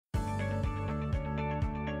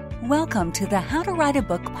Welcome to the How to Write a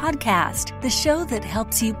Book podcast, the show that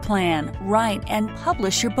helps you plan, write, and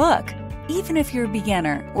publish your book, even if you're a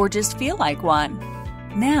beginner or just feel like one.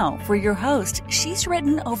 Now, for your host, she's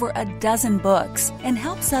written over a dozen books and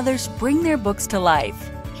helps others bring their books to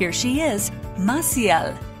life. Here she is,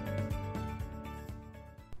 Maciel.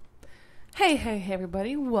 Hey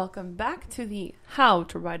everybody, welcome back to the How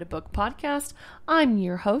to Write a Book podcast. I'm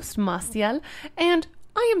your host, Maciel, and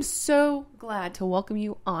I am so glad to welcome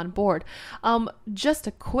you on board. Just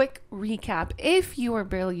a quick recap. If you are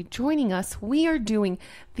barely joining us, we are doing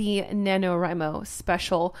the Nanowrimo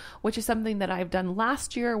special, which is something that I've done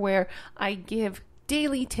last year where I give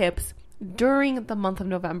daily tips during the month of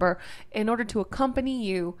November in order to accompany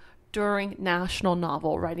you during National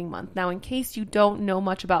Novel Writing Month. Now, in case you don't know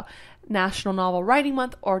much about National Novel Writing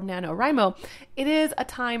Month or Nanowrimo, it is a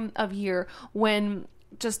time of year when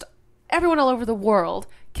just everyone all over the world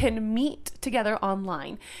can meet together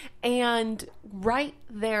online and write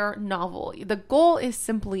their novel. The goal is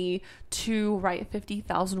simply to write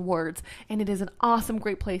 50,000 words, and it is an awesome,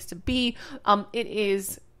 great place to be. It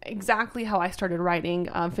is exactly how I started writing,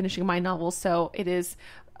 finishing my novels, so it is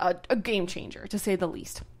a game changer, to say the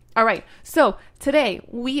least. All right, so today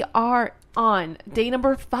we are on day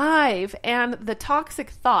number 5, and the toxic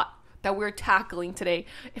thought that we're tackling today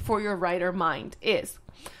for your writer mind is,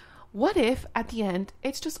 what if at the end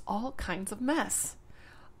it's just all kinds of mess?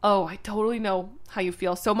 Oh, I totally know how you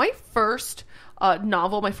feel. So my first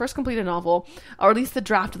my first completed novel, or at least the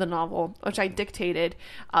draft of the novel, which I dictated,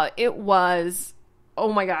 it was,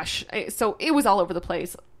 oh my gosh, so it was all over the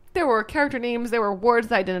place. There were character names, there were words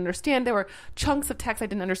that I didn't understand, there were chunks of text I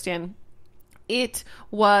didn't understand. It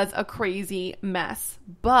was a crazy mess,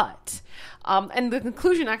 but, and the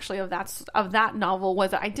conclusion actually of that novel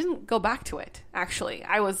was that I didn't go back to it, actually.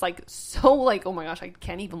 I was oh my gosh, I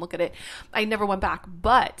can't even look at it. I never went back,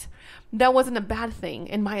 but that wasn't a bad thing,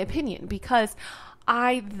 in my opinion, because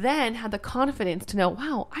I then had the confidence to know,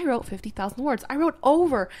 wow, I wrote 50,000 words. I wrote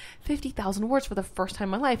over 50,000 words for the first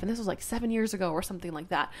time in my life. And this was like 7 years ago or something like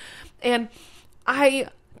that. And I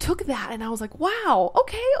took that and I was like, wow,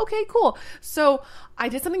 okay, cool. So I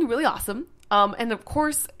did something really awesome. And of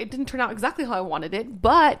course, it didn't turn out exactly how I wanted it,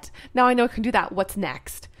 but now I know I can do that. What's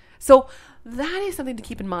next? So that is something to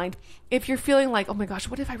keep in mind if you're feeling like, oh my gosh,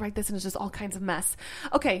 what if I write this and it's just all kinds of mess?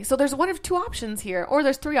 Okay, so there's one of two options here, or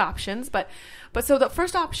there's 3 options, but so the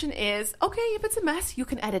first option is, okay, if it's a mess, you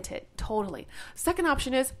can edit it, totally. Second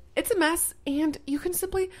option is, it's a mess and you can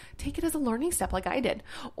simply take it as a learning step like I did.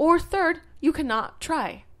 Or third, you cannot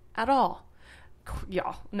try at all.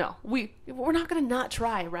 Y'all, no, we're not gonna not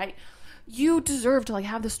try, right? You deserve to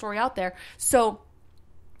have this story out there. So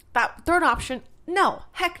that third option, no,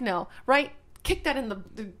 heck no, right? Kick that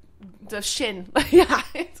in the shin. Yeah,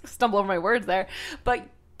 I stumble over my words there. But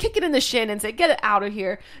kick it in the shin and say, get it out of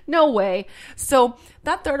here. No way. So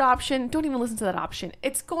that third option, don't even listen to that option.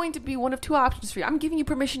 It's going to be one of 2 options for you. I'm giving you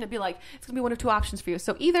permission to be like, it's going to be one of 2 options for you.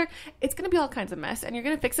 So either it's going to be all kinds of mess and you're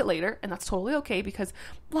going to fix it later, and that's totally okay because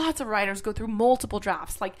lots of writers go through multiple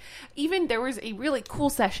drafts. Like even there was a really cool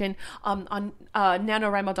session on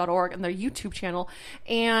nanowrimo.org and their YouTube channel,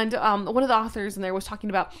 and one of the authors in there was talking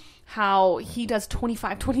about how he does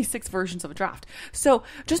 25, 26 versions of a draft. So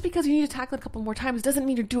just because you need to tackle it a couple more times doesn't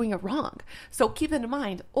mean you're doing it wrong. So keep that in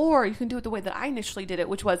mind. Or you can do it the way that I initially did it,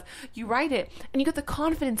 which was you write it and you get the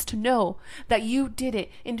confidence to know that you did it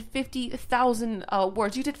in 50,000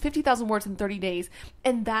 words. You did 50,000 words in 30 days.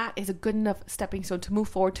 And that is a good enough stepping stone to move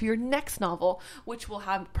forward to your next novel, which will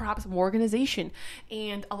have perhaps more organization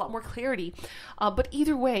and a lot more clarity. But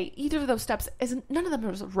either way, either of those steps, none of them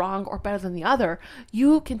is wrong or better than the other.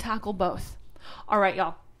 You can tackle both. All right,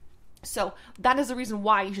 y'all. So that is the reason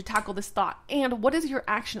why you should tackle this thought. And what is your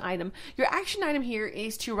action item? Your action item here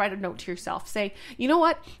is to write a note to yourself. Say, you know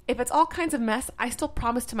what? If it's all kinds of mess, I still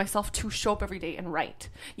promise to myself to show up every day and write.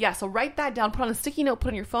 Yeah, so write that down, put on a sticky note, put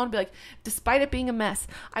on your phone, be like, despite it being a mess,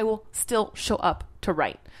 I will still show up to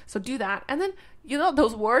write. So do that. And then,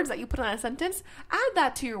 those words that you put on a sentence, add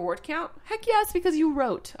that to your word count. Heck yes, because you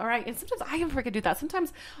wrote. All right. And sometimes I even forget to do that.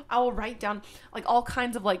 Sometimes I will write down all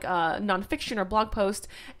kinds of nonfiction or blog posts.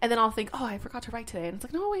 And then I'll think, oh, I forgot to write today. And it's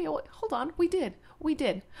like, no, wait, hold on. We did. All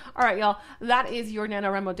right, y'all. That is your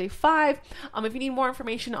NaNoWriMo Day 5. If you need more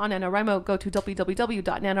information on NaNoWriMo, go to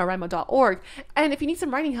www.nanowrimo.org. And if you need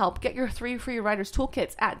some writing help, get your 3 free writers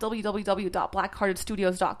toolkits at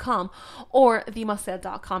www.blackheartedstudios.com or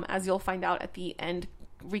themasaid.com, as you'll find out at the end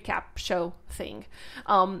recap show thing.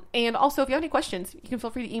 And also, if you have any questions, you can feel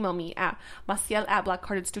free to email me at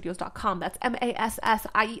massiel@blackcardedstudios.com. That's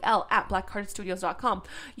MASSIEL@blackcardedstudios.com.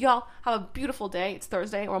 Y'all have a beautiful day. It's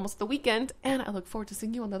Thursday. We're almost the weekend, and I look forward to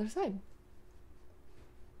seeing you on the other side.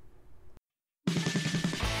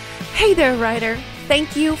 Hey there, writer.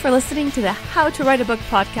 Thank you for listening to the How to Write a Book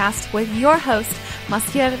podcast with your host,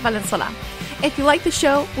 Maciel Valenzuela. If you like the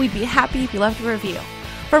show, we'd be happy if you left a review.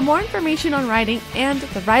 For more information on writing and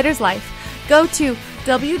the writer's life, go to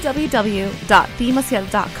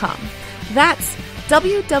www.themaciel.com. That's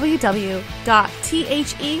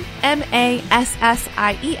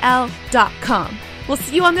www.themassiel.com. We'll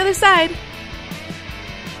see you on the other side.